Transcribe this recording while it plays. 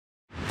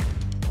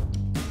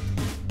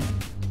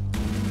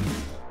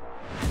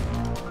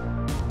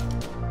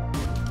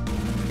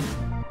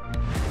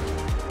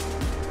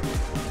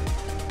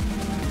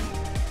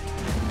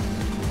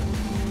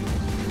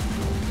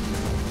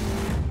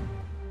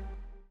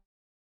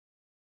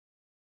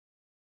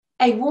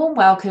A warm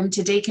welcome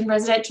to Deakin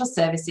Residential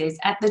Services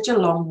at the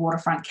Geelong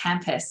Waterfront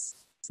campus.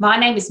 My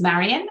name is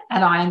Marion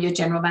and I am your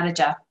General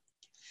Manager.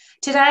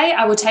 Today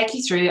I will take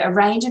you through a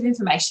range of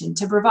information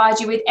to provide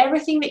you with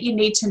everything that you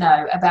need to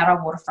know about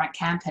our Waterfront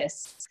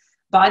campus.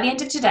 By the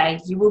end of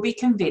today, you will be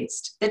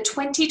convinced that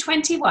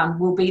 2021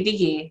 will be the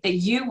year that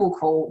you will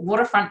call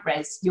Waterfront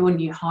Res your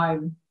new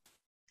home.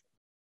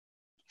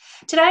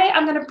 Today,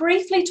 I'm going to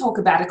briefly talk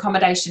about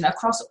accommodation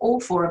across all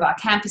four of our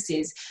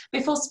campuses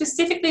before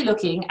specifically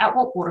looking at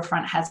what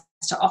Waterfront has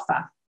to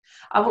offer.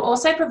 I will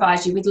also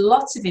provide you with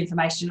lots of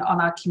information on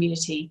our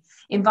community,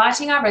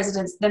 inviting our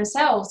residents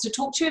themselves to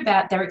talk to you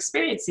about their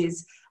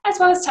experiences, as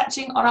well as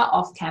touching on our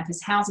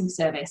off-campus housing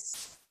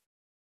service.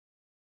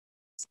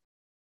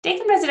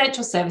 Deakin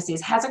Residential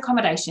Services has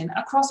accommodation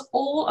across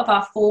all of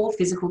our four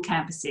physical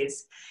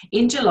campuses: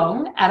 in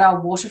Geelong at our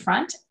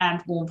Waterfront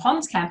and Warm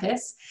Ponds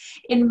campus,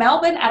 in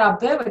Melbourne at our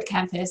Burwood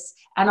campus,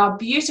 and our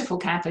beautiful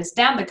campus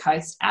down the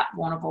coast at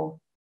Warrnambool.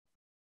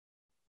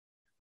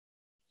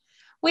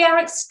 We are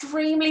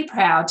extremely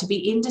proud to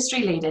be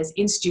industry leaders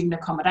in student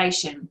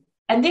accommodation,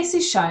 and this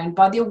is shown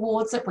by the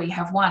awards that we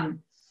have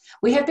won.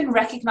 We have been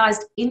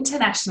recognised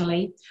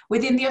internationally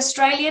within the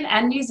Australian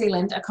and New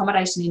Zealand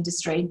accommodation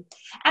industry,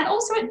 and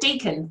also at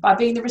Deakin by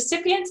being the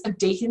recipients of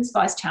Deakin's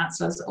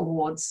Vice-Chancellor's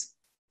Awards.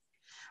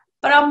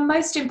 But our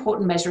most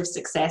important measure of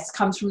success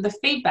comes from the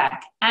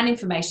feedback and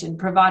information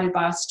provided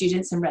by our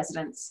students and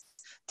residents.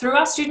 Through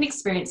our student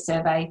experience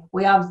survey,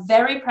 we are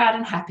very proud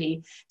and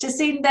happy to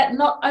see that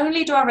not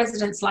only do our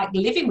residents like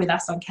living with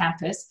us on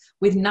campus,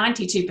 with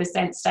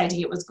 92%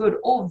 stating it was good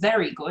or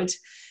very good,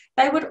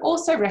 they would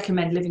also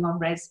recommend living on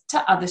res to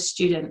other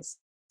students.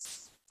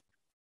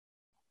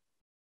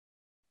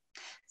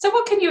 So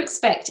what can you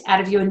expect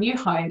out of your new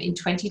home in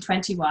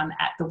 2021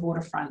 at the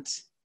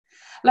Waterfront?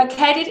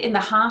 Located in the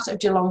heart of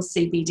Geelong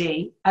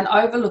CBD and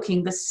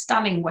overlooking the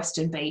stunning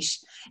Western Beach,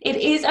 it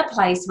is a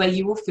place where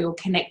you will feel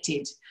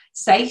connected,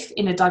 safe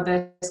in a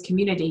diverse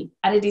community,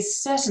 and it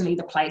is certainly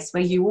the place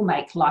where you will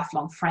make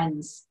lifelong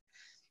friends.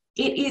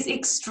 It is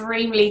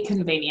extremely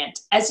convenient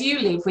as you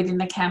live within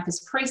the campus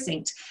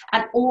precinct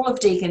and all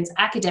of Deakin's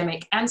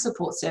academic and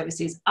support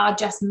services are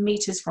just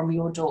metres from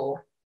your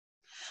door.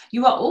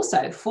 You are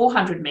also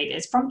 400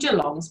 metres from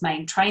Geelong's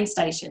main train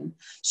station,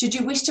 should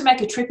you wish to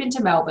make a trip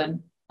into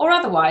Melbourne, or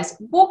otherwise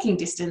walking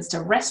distance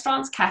to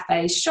restaurants,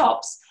 cafes,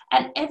 shops,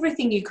 and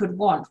everything you could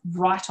want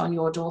right on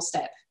your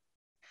doorstep.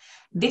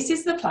 This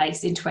is the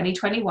place in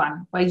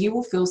 2021 where you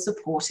will feel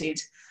supported,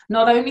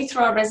 not only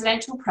through our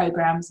residential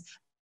programs,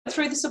 but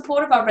through the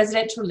support of our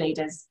residential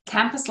leaders,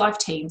 campus life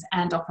teams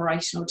and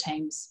operational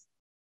teams.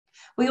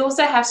 We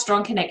also have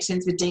strong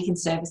connections with Deakin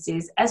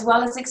services as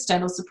well as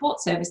external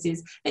support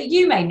services that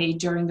you may need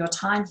during your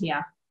time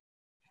here.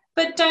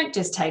 But don't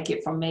just take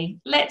it from me.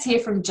 Let's hear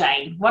from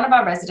Jane, one of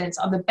our residents,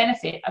 on the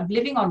benefit of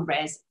living on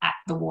res at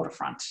the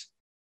Waterfront.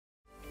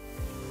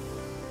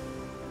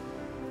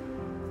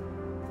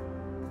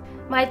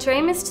 My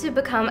dream is to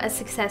become a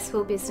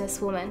successful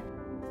businesswoman.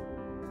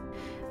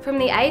 From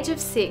the age of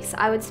 6,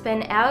 I would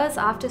spend hours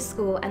after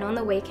school and on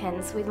the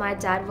weekends with my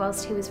dad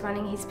whilst he was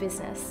running his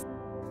business.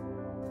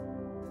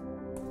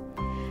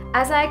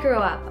 As I grew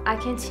up, I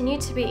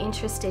continued to be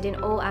interested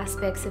in all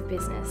aspects of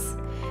business.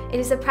 It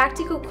is a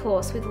practical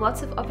course with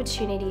lots of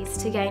opportunities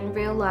to gain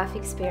real-life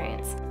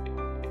experience,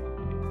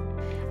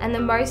 and the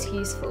most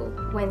useful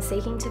when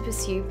seeking to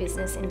pursue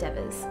business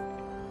endeavours.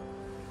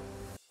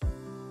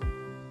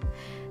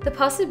 The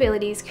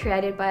possibilities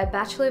created by a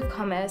Bachelor of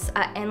Commerce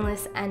are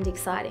endless and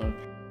exciting.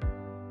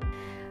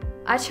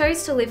 I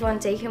chose to live on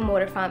Deakin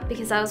Waterfront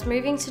because I was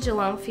moving to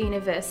Geelong for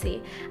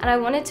university and I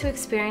wanted to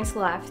experience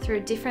life through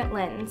a different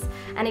lens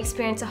and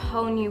experience a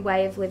whole new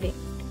way of living.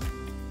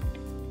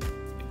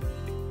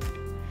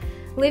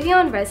 Living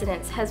on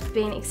residence has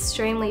been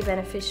extremely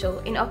beneficial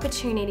in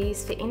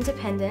opportunities for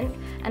independent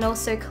and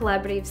also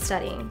collaborative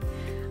studying.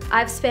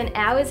 I've spent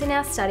hours in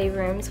our study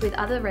rooms with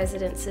other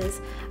residences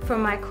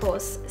from my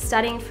course,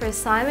 studying for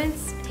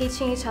assignments,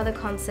 teaching each other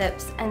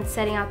concepts and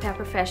setting up our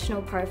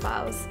professional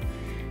profiles.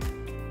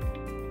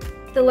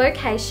 The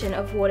location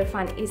of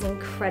Waterfront is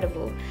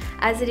incredible,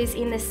 as it is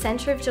in the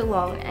centre of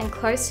Geelong and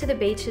close to the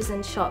beaches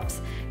and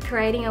shops,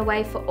 creating a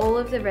way for all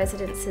of the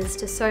residences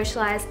to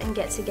socialise and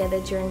get together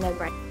during their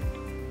break.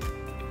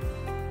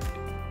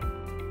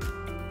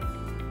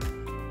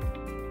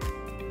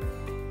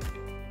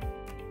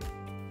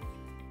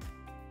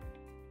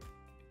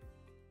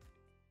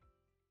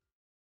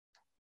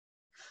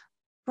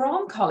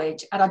 Brom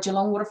College at our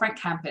Geelong Waterfront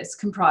campus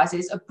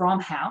comprises of Brom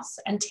House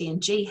and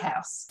T&G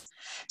House.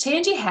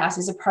 T&G House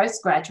is a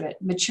postgraduate,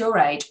 mature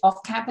age,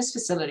 off-campus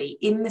facility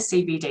in the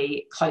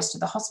CBD close to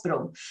the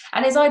hospital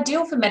and is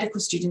ideal for medical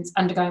students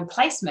undergoing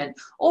placement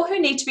or who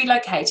need to be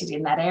located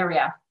in that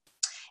area.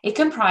 It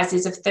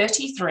comprises of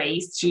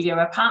 33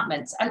 studio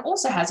apartments and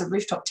also has a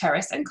rooftop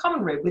terrace and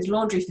common room with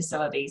laundry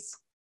facilities.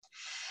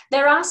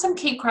 There are some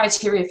key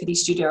criteria for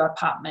these studio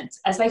apartments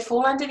as they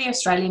fall under the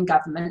Australian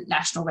Government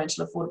National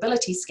Rental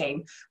Affordability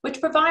Scheme, which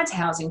provides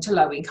housing to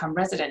low-income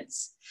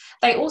residents.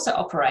 They also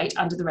operate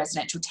under the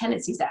Residential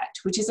Tenancies Act,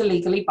 which is a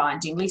legally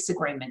binding lease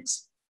agreement.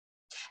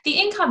 The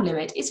income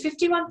limit is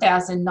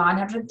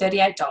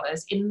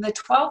 $51,938 in the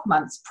 12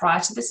 months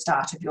prior to the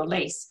start of your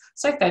lease,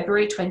 so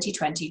February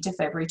 2020 to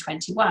February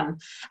 21,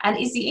 and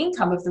is the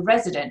income of the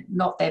resident,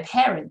 not their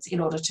parents, in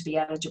order to be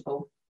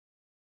eligible.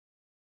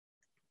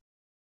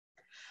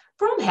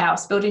 Brom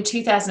House, built in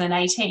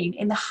 2018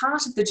 in the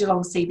heart of the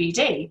Geelong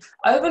CBD,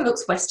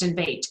 overlooks Western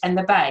Beach and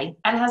the Bay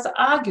and has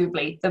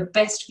arguably the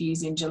best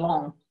views in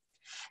Geelong.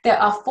 There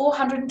are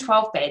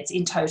 412 beds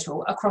in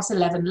total across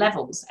 11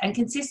 levels and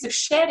consists of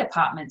shared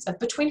apartments of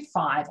between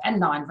 5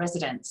 and 9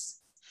 residents.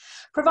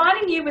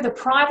 Providing you with a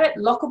private,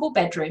 lockable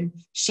bedroom,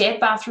 shared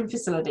bathroom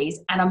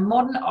facilities, and a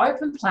modern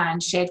open-plan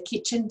shared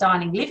kitchen,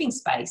 dining, living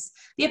space,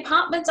 the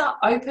apartments are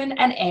open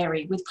and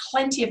airy with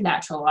plenty of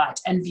natural light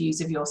and views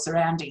of your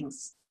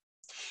surroundings.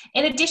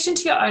 In addition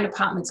to your own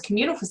apartment's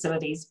communal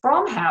facilities,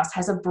 Brom House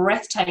has a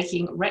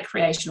breathtaking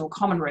recreational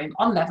common room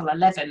on level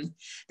 11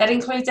 that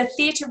includes a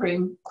theatre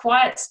room,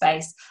 quiet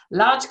space,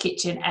 large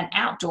kitchen and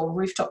outdoor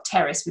rooftop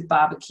terrace with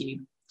barbecue.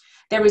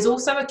 There is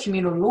also a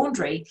communal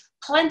laundry,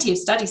 plenty of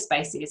study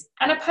spaces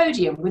and a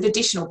podium with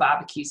additional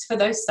barbecues for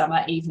those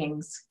summer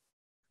evenings.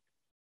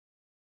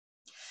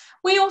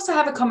 We also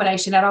have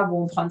accommodation at our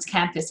Warm Ponds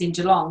campus in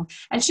Geelong,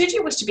 and should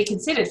you wish to be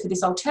considered for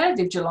this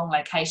alternative Geelong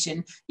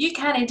location, you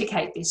can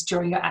indicate this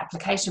during your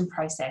application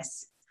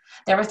process.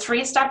 There are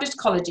 3 established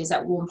colleges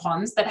at Warm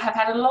Ponds that have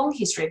had a long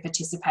history of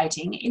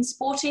participating in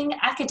sporting,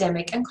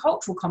 academic and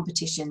cultural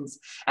competitions,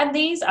 and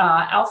these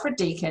are Alfred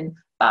Deakin,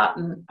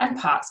 Barton and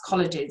Parks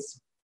Colleges.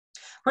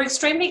 We're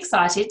extremely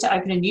excited to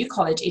open a new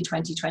college in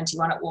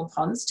 2021 at Warm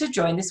Ponds to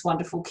join this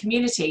wonderful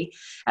community.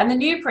 And the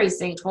new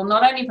precinct will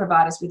not only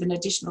provide us with an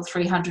additional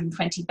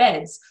 320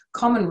 beds,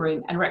 common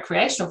room and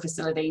recreational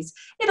facilities,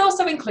 it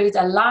also includes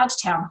a large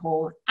town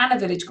hall and a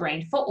village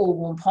green for all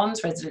Warm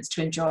Ponds residents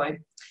to enjoy.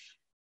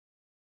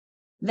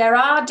 There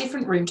are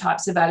different room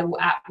types available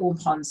at Warm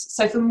Ponds,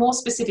 so for more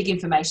specific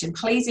information,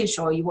 please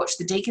ensure you watch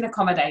the Deakin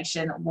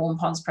Accommodation Warm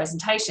Ponds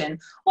presentation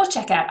or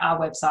check out our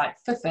website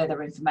for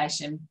further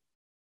information.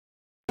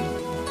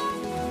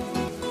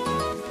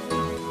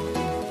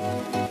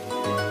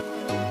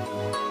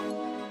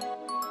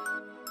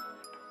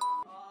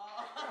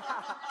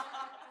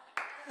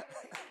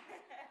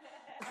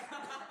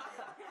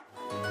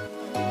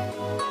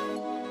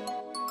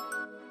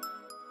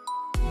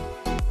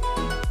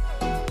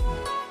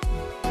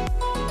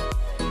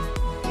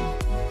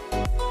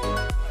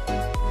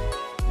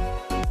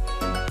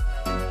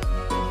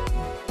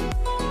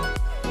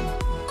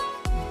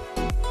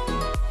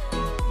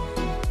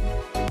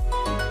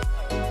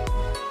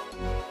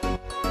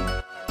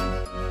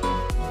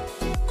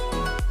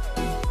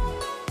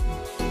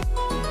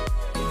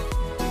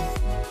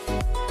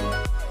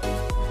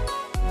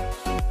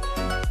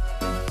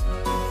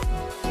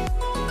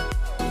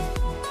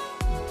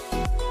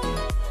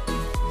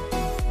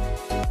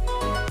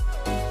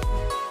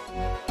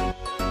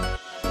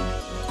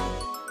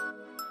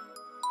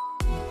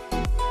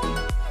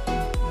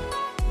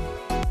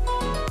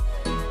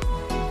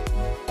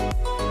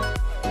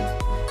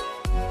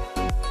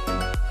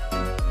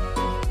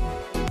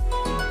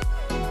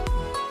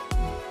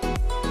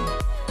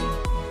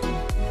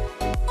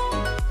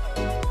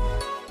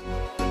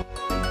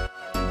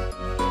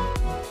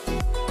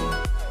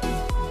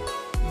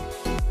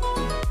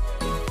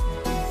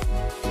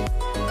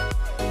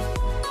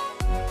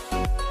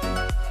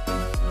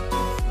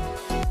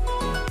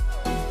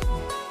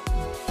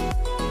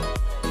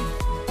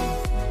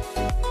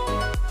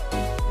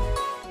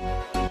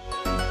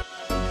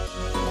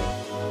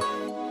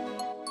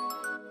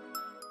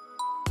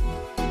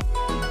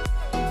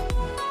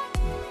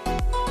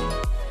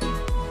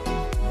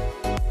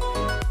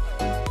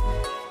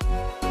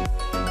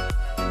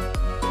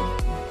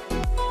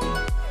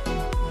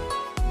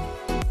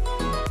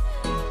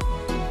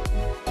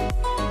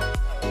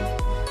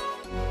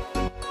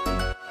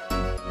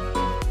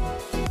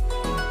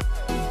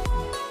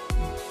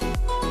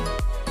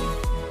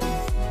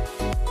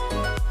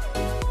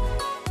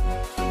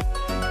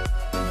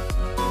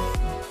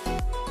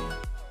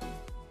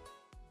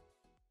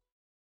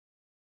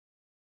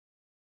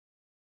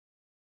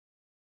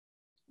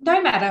 No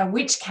matter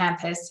which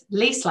campus,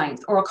 lease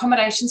length or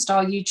accommodation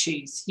style you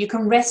choose, you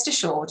can rest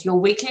assured your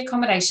weekly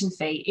accommodation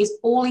fee is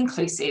all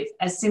inclusive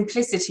as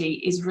simplicity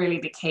is really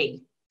the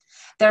key.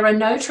 There are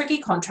no tricky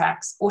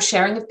contracts or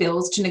sharing of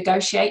bills to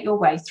negotiate your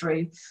way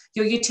through.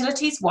 Your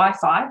utilities,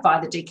 Wi-Fi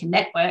via the Deakin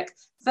network,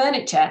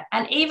 furniture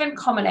and even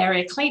common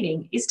area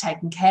cleaning is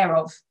taken care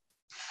of.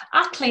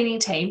 Our cleaning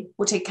team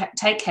will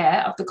take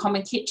care of the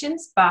common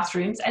kitchens,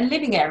 bathrooms and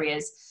living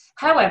areas.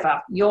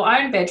 However, your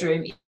own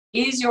bedroom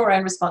is your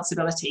own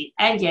responsibility.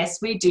 And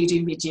yes, we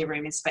do mid-year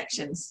room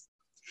inspections.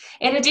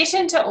 In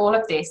addition to all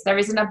of this, there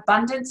is an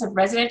abundance of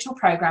residential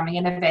programming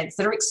and events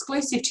that are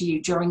exclusive to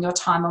you during your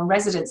time on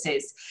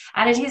residences,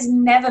 and it has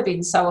never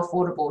been so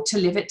affordable to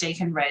live at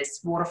Deakin Res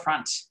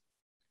Waterfront.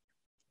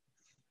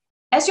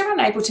 As you're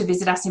unable to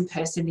visit us in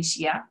person this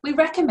year, we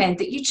recommend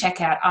that you check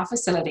out our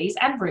facilities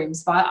and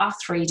rooms via our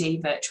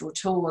 3D virtual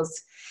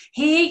tours.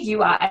 Here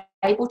you are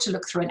able to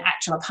look through an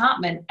actual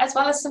apartment as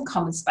well as some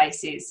common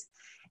spaces.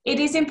 It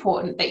is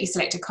important that you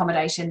select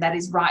accommodation that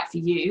is right for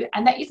you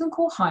and that you can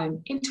call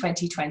home in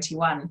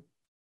 2021.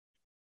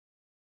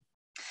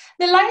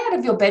 The layout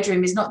of your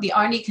bedroom is not the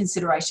only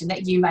consideration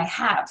that you may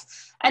have,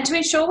 and to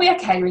ensure we are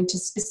catering to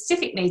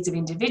specific needs of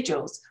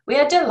individuals, we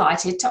are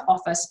delighted to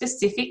offer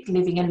specific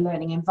living and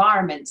learning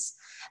environments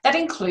that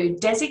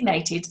include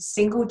designated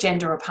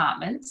single-gender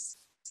apartments,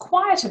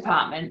 quiet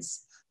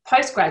apartments,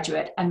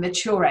 postgraduate and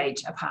mature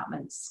age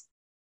apartments.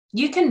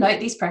 You can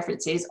note these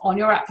preferences on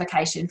your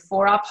application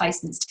for our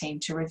placements team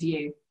to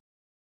review.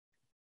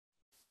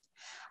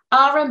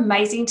 Our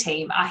amazing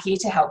team are here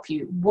to help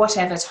you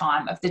whatever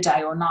time of the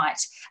day or night,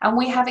 and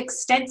we have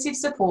extensive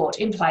support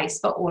in place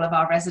for all of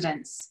our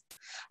residents.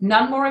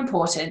 None more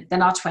important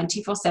than our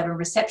 24/7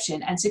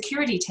 reception and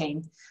security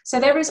team, so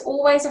there is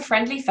always a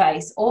friendly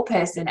face or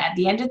person at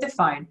the end of the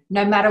phone,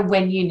 no matter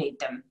when you need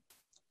them.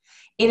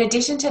 In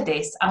addition to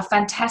this, our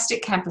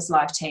fantastic Campus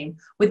Live team,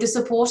 with the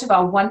support of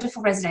our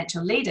wonderful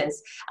residential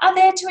leaders, are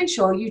there to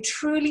ensure you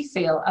truly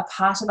feel a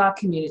part of our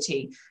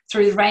community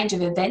through the range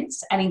of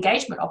events and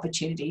engagement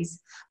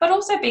opportunities, but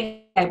also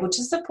being able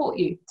to support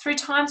you through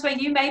times where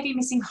you may be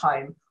missing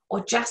home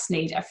or just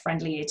need a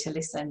friendly ear to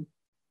listen.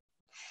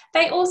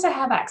 They also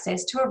have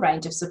access to a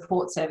range of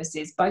support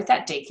services, both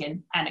at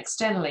Deakin and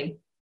externally.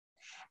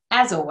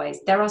 As always,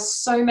 there are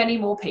so many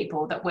more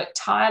people that work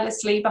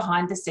tirelessly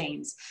behind the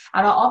scenes,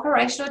 and our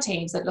operational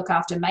teams that look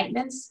after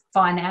maintenance,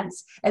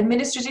 finance,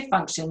 administrative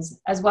functions,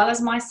 as well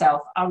as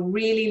myself, are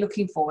really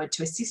looking forward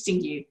to assisting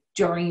you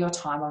during your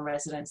time on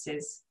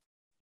residences.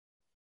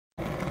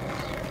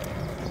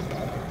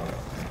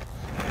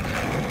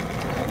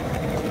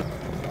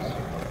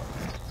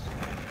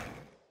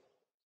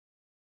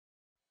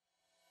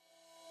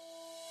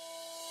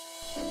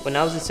 When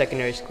I was in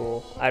secondary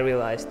school, I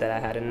realized that I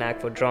had a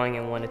knack for drawing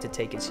and wanted to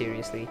take it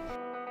seriously.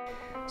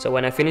 So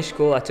when I finished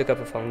school, I took up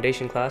a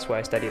foundation class where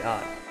I studied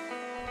art.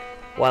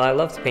 While I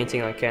loved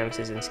painting on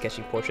canvases and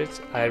sketching portraits,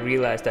 I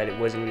realized that it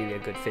wasn't really a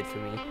good fit for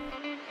me.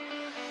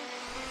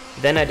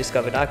 Then I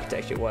discovered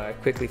architecture, where I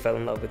quickly fell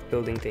in love with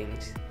building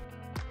things.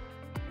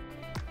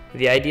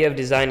 The idea of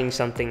designing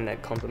something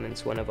that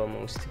complements one of our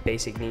most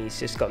basic needs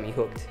just got me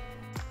hooked.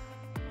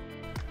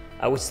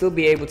 I would still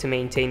be able to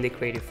maintain the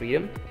creative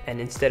freedom, and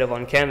instead of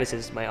on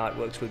canvases, my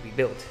artworks would be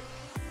built.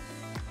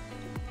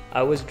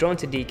 I was drawn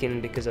to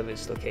Deakin because of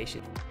its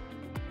location.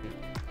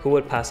 Who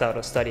would pass out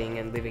of studying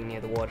and living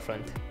near the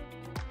waterfront?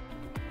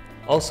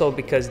 Also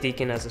because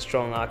Deakin has a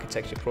strong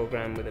architecture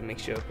program with a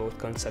mixture of both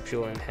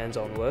conceptual and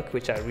hands-on work,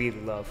 which I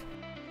really love.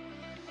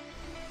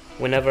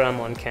 Whenever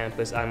I'm on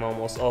campus, I'm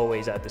almost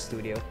always at the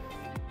studio.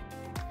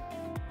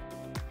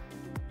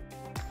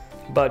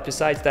 But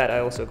besides that, I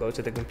also go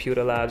to the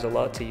computer labs a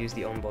lot to use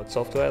the onboard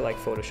software like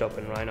Photoshop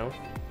and Rhino.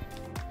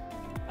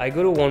 I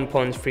go to One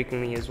Ponds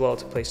frequently as well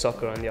to play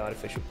soccer on the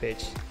artificial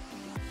pitch.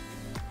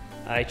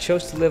 I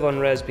chose to live on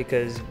res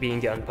because, being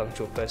the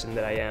unpunctual person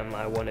that I am,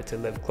 I wanted to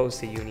live close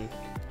to uni.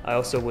 I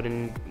also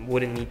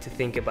wouldn't need to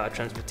think about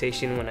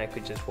transportation when I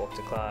could just walk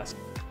to class.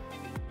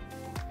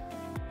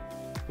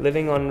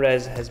 Living on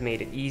res has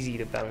made it easy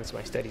to balance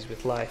my studies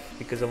with life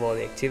because of all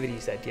the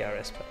activities that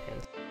DRS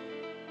plans.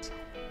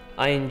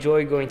 I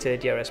enjoy going to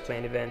DRS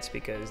planned events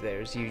because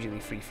there's usually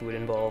free food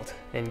involved,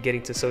 and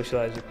getting to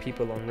socialize with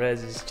people on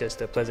res is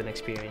just a pleasant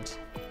experience.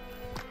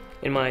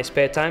 In my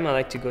spare time, I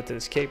like to go to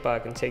the skate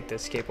park and take the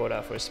skateboard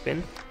out for a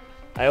spin.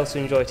 I also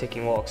enjoy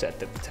taking walks at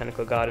the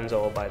botanical gardens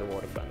or by the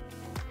waterfront.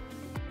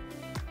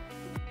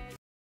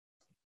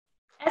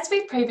 As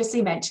we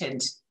previously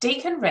mentioned,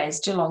 Deakin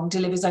Res Geelong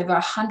delivers over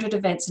 100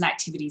 events and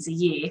activities a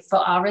year for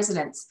our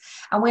residents,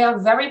 and we are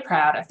very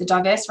proud of the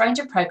diverse range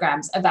of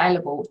programs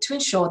available to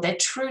ensure there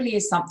truly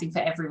is something for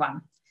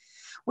everyone.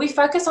 We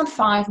focus on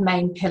 5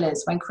 main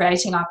pillars when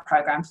creating our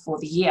program for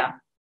the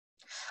year.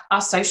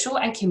 Our social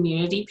and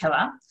community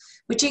pillar,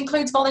 which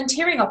includes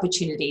volunteering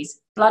opportunities,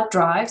 blood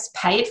drives,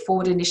 pay it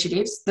forward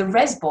initiatives, the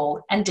Res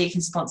Ball and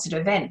Deakin sponsored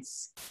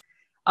events.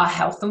 Our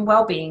health and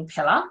wellbeing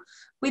pillar,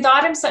 with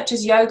items such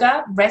as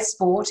yoga, res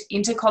sport,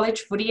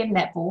 inter-college footy and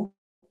netball.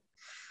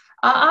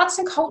 Our arts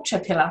and culture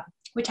pillar,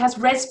 which has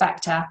Res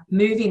Factor,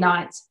 movie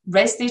nights,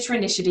 Res theatre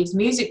initiatives,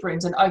 music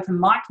rooms and open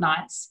mic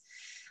nights.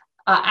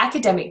 Our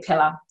academic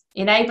pillar,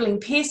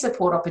 enabling peer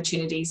support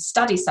opportunities,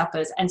 study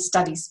suppers and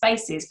study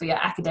spaces for your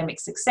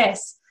academic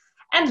success.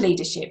 And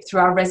leadership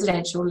through our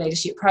residential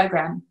leadership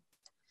program.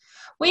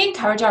 We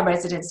encourage our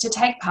residents to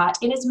take part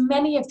in as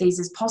many of these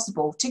as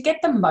possible to get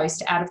the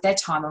most out of their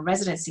time on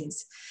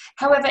residencies.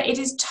 However, it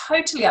is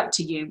totally up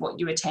to you what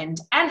you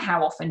attend and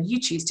how often you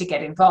choose to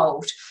get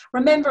involved,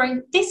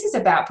 remembering this is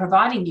about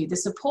providing you the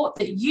support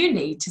that you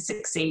need to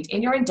succeed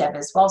in your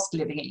endeavours whilst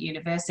living at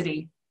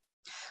university.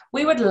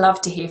 We would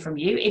love to hear from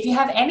you if you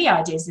have any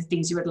ideas of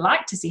things you would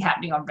like to see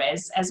happening on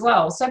Res as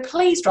well, so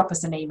please drop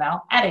us an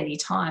email at any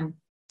time.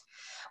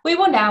 We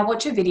will now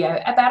watch a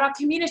video about our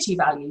community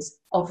values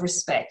of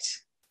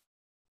respect.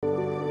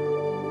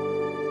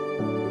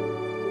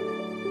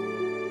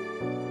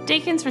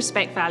 Deakin's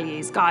respect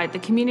values guide the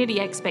community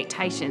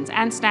expectations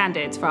and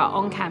standards for our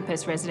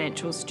on-campus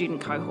residential student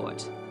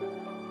cohort.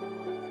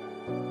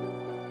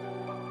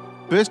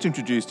 First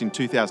introduced in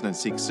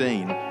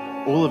 2016,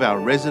 all of our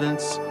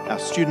residents, our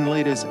student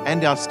leaders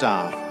and our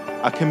staff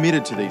are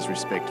committed to these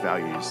respect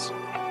values.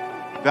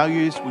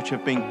 Values which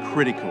have been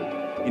critical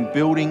in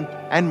building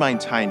and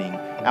maintaining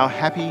our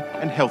happy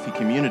and healthy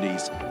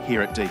communities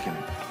here at Deakin.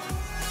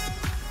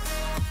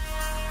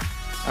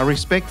 Our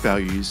respect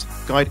values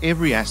guide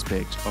every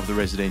aspect of the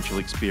residential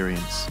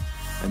experience,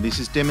 and this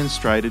is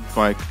demonstrated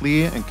by a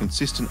clear and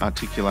consistent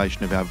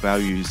articulation of our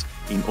values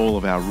in all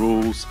of our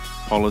rules,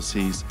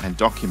 policies and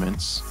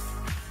documents,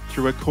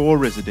 through a core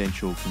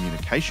residential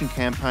communication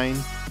campaign,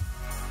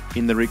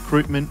 in the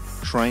recruitment,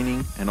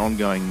 training and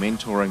ongoing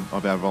mentoring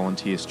of our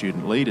volunteer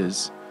student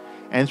leaders,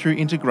 and through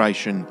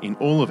integration in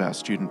all of our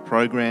student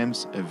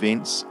programs,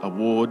 events,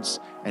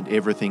 awards and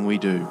everything we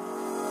do.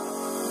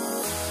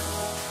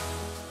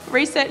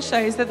 Research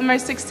shows that the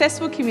most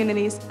successful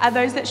communities are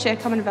those that share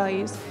common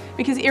values,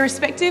 because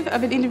irrespective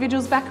of an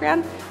individual's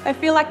background, they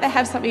feel like they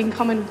have something in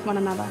common with one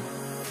another.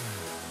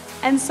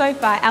 And so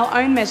far, our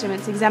own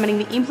measurements examining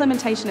the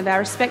implementation of our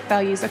respect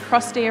values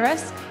across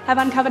DRS have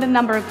uncovered a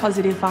number of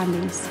positive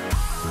findings.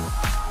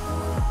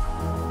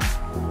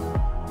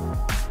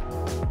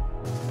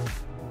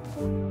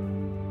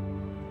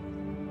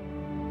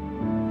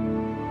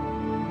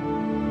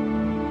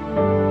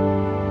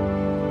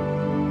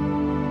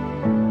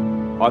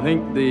 I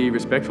think the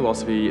respect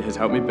philosophy has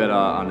helped me better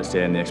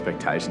understand the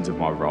expectations of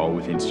my role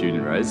within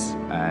student res,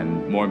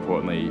 and more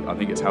importantly, I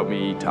think it's helped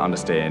me to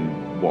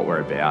understand what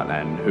we're about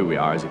and who we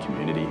are as a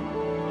community.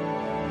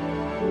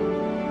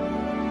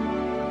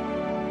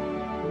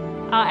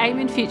 Our aim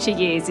in future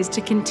years is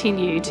to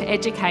continue to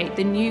educate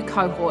the new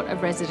cohort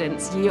of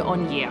residents year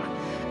on year,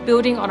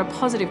 building on a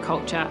positive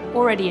culture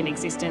already in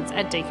existence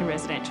at Deakin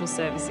Residential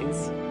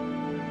Services.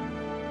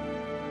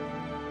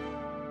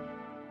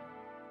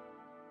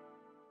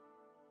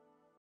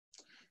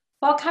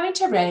 While coming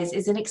to Res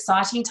is an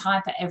exciting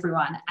time for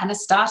everyone and a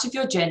start of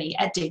your journey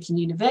at Deakin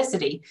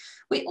University,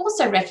 we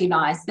also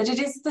recognise that it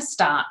is the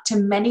start to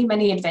many,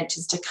 many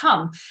adventures to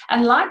come,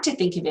 and like to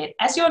think of it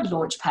as your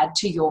launchpad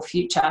to your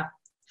future.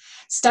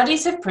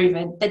 Studies have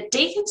proven that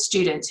Deakin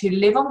students who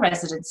live on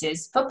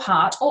residences for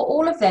part or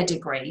all of their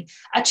degree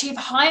achieve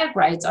higher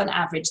grades on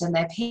average than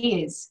their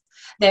peers.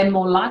 They're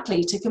more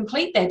likely to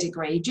complete their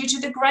degree due to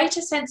the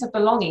greater sense of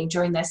belonging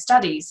during their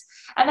studies,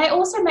 and they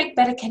also make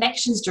better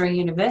connections during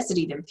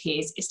university than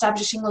peers,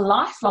 establishing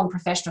lifelong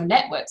professional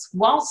networks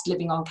whilst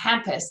living on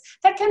campus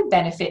that can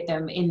benefit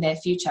them in their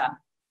future.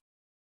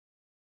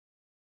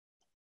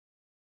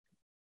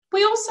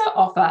 We also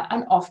offer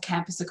an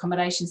off-campus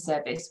accommodation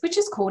service, which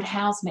is called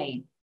House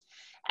Me.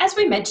 As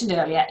we mentioned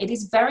earlier, it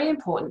is very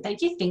important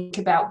that you think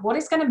about what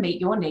is going to meet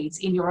your needs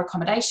in your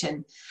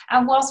accommodation.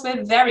 And whilst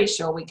we're very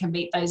sure we can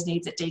meet those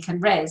needs at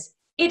Deakin Res,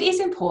 it is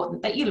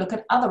important that you look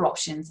at other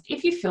options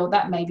if you feel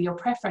that may be your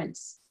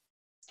preference.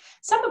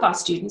 Some of our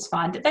students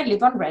find that they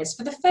live on Res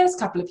for the first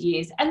couple of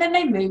years and then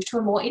they move to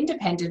a more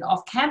independent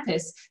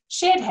off-campus,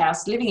 shared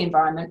house living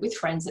environment with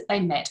friends that they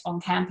met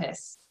on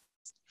campus.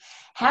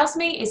 House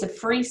Me is a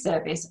free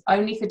service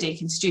only for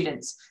Deakin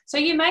students, so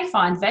you may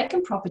find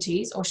vacant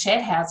properties or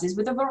shared houses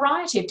with a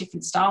variety of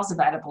different styles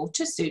available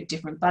to suit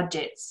different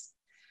budgets.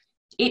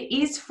 It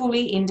is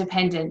fully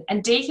independent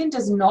and Deakin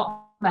does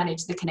not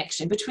manage the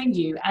connection between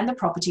you and the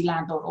property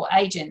landlord or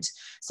agent,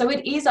 so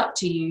it is up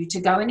to you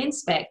to go and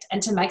inspect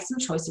and to make some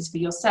choices for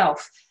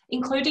yourself,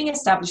 including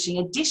establishing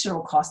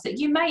additional costs that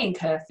you may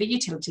incur for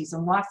utilities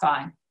and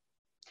Wi-Fi.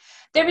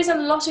 There is a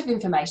lot of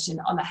information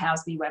on the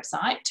House Me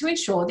website to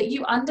ensure that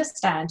you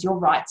understand your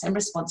rights and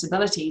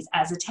responsibilities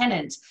as a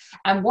tenant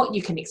and what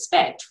you can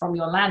expect from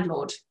your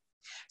landlord.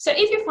 So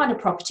if you find a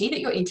property that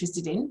you're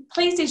interested in,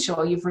 please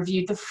ensure you've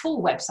reviewed the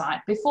full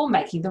website before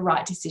making the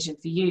right decision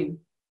for you.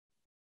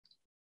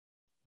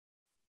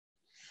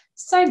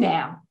 So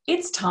now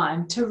it's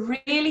time to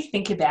really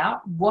think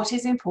about what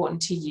is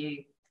important to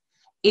you.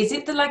 Is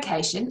it the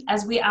location,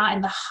 as we are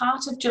in the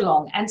heart of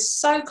Geelong and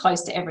so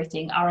close to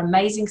everything our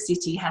amazing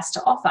city has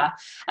to offer,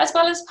 as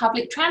well as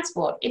public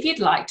transport if you'd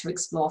like to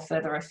explore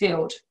further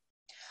afield?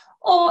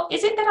 Or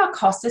is it that our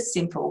costs are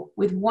simple,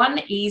 with one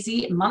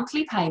easy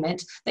monthly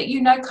payment that you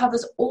know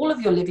covers all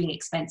of your living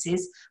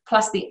expenses,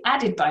 plus the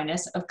added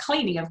bonus of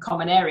cleaning of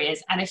common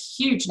areas and a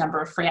huge number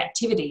of free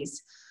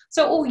activities?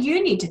 So all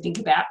you need to think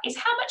about is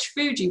how much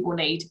food you will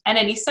need and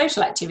any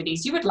social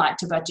activities you would like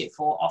to budget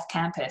for off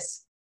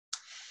campus.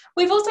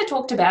 We've also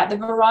talked about the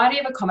variety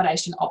of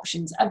accommodation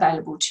options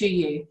available to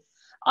you.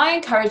 I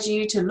encourage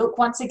you to look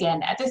once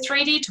again at the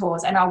 3D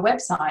tours and our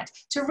website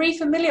to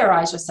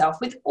refamiliarise yourself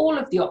with all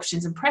of the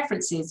options and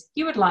preferences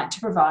you would like to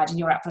provide in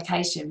your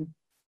application.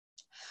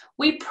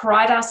 We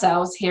pride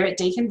ourselves here at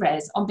Deakin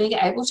Res on being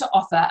able to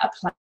offer a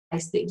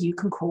place that you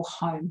can call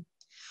home.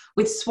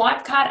 With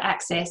swipe card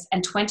access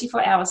and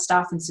 24-hour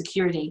staff and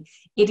security,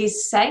 it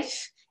is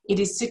safe, it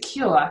is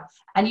secure,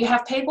 and you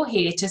have people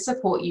here to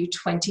support you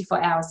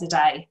 24 hours a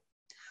day.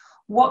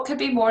 What could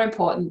be more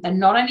important than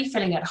not only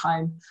feeling at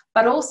home,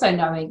 but also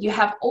knowing you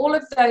have all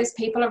of those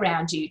people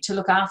around you to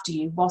look after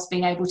you whilst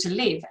being able to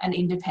live an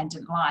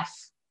independent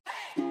life?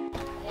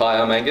 Hi,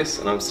 I'm Angus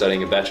and I'm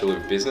studying a Bachelor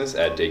of Business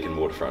at Geelong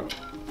Waterfront.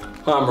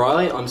 Hi, I'm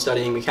Riley. I'm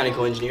studying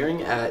Mechanical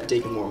Engineering at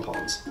Deakin Warren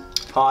Ponds.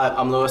 Hi,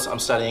 I'm Lewis. I'm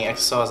studying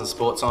Exercise and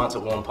Sport Science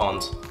at Warren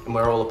Ponds, and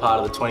we're all a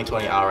part of the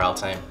 2020 RL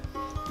team.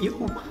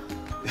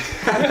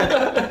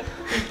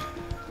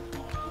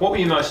 What were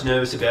you most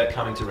nervous about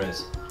coming to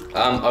Res?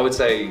 I would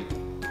say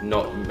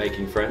not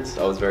making friends.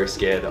 I was very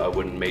scared that I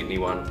wouldn't meet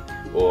anyone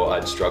or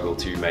I'd struggle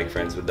to make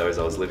friends with those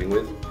I was living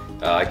with.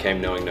 I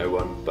came knowing no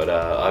one, but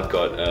I've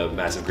got a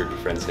massive group of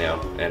friends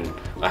now and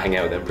I hang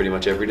out with them pretty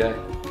much every day.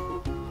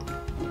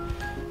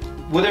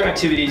 Were there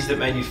activities that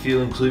made you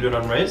feel included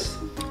on Res?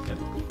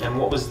 And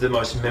what was the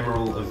most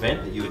memorable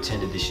event that you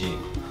attended this year?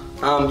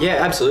 Yeah,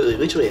 absolutely.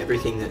 Literally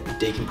everything that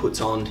Deakin puts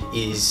on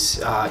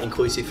is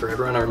inclusive for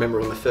everyone. I remember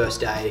on the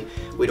first day,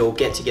 we'd all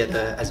get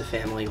together as a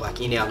family,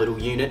 like in our little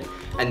unit,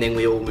 and then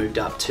we all moved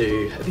up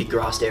to a big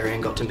grassed area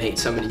and got to meet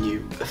so many new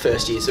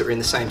first years that were in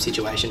the same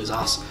situation as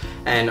us.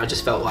 And I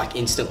just felt like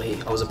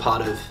instantly I was a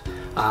part of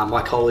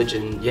my college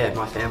and yeah,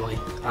 my family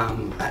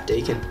at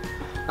Deakin.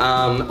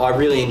 I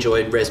really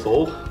enjoyed Res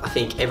Ball. I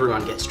think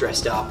everyone gets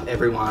dressed up,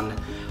 everyone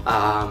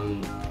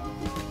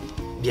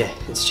yeah,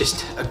 it's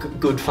just a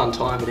good fun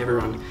time and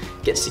everyone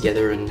gets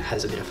together and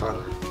has a bit of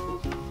fun.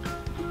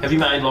 Have you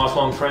made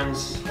lifelong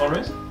friends on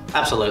Res?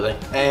 Absolutely.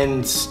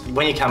 And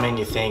when you come in,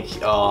 you think,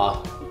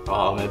 oh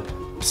I'm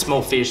a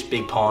small fish,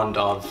 big pond.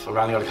 I've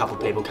only got a couple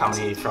of people coming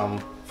here from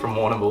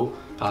Warrnambool,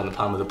 pardon the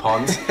pun with the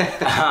ponds.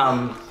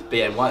 But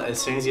yeah, as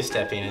soon as you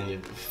step in your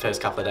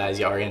first couple of days,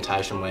 your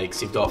orientation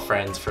weeks, you've got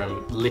friends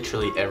from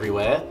literally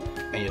everywhere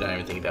and you don't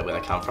even think about where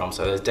they come from.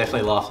 So there's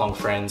definitely lifelong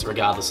friends,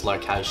 regardless of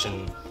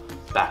location,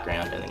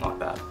 background, anything like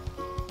that.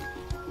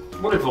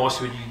 What advice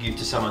would you give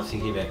to someone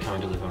thinking about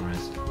coming to live on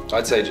Res?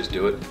 I'd say just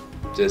do it.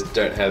 Just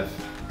don't have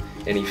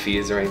any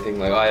fears or anything.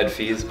 Like I had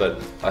fears,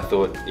 but I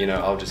thought, you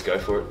know, I'll just go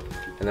for it.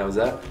 And that was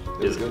that.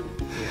 It was good.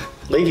 Yeah.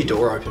 Leave your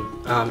door open.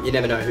 You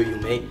never know who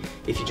you'll meet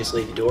if you just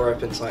leave your door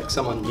open. It's like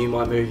someone new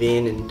might move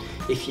in, and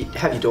if you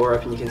have your door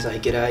open, you can say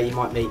g'day. You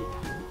might meet.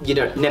 You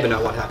never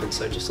know what happens,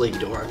 so just leave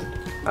your door open.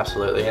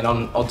 Absolutely, and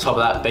on top of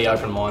that, be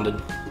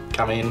open-minded.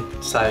 Come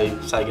in, say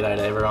g'day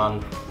to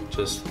everyone.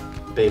 Just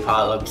be a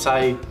part of it.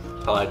 Say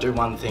hello. Do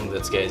one thing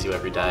that scares you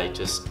every day.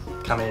 Just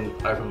come in,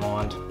 open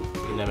mind.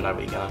 You never know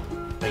what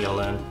you're gonna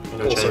learn.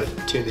 Also,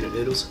 2-minute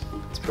noodles.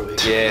 It's probably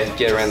yeah.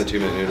 Get around the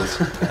 2-minute noodles.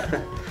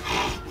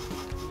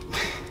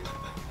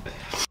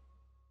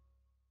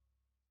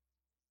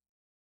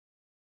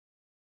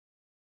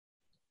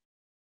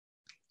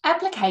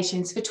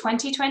 Applications for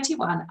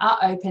 2021 are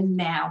open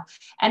now,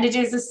 and it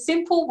is a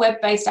simple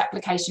web-based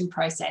application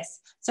process.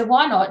 So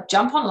why not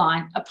jump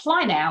online,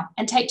 apply now,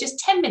 and take just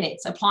 10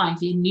 minutes applying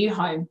for your new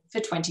home for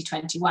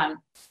 2021.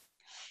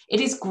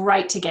 It is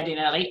great to get in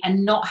early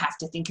and not have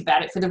to think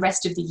about it for the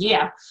rest of the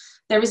year.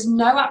 There is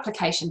no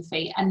application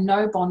fee and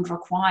no bond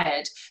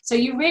required, so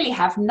you really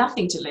have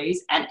nothing to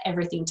lose and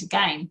everything to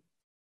gain.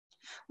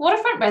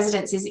 Waterfront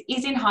residences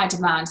is in high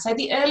demand, so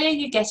the earlier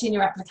you get in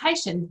your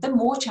application, the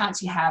more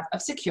chance you have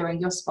of securing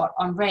your spot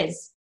on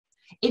Res.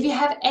 If you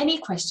have any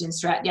questions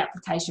throughout the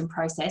application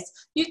process,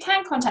 you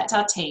can contact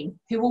our team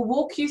who will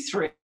walk you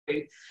through.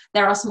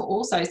 There are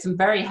also some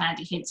very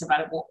handy hints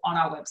available on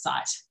our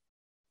website.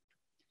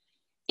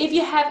 If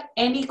you have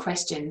any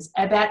questions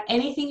about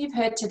anything you've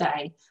heard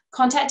today,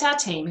 contact our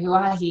team who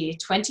are here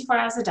 24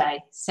 hours a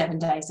day, 7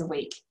 days a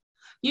week.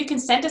 You can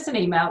send us an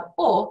email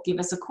or give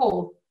us a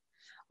call.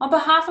 On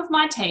behalf of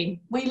my team,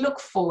 we look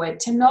forward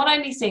to not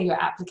only seeing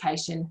your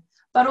application,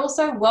 but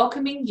also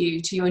welcoming you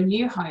to your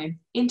new home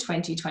in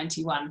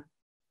 2021.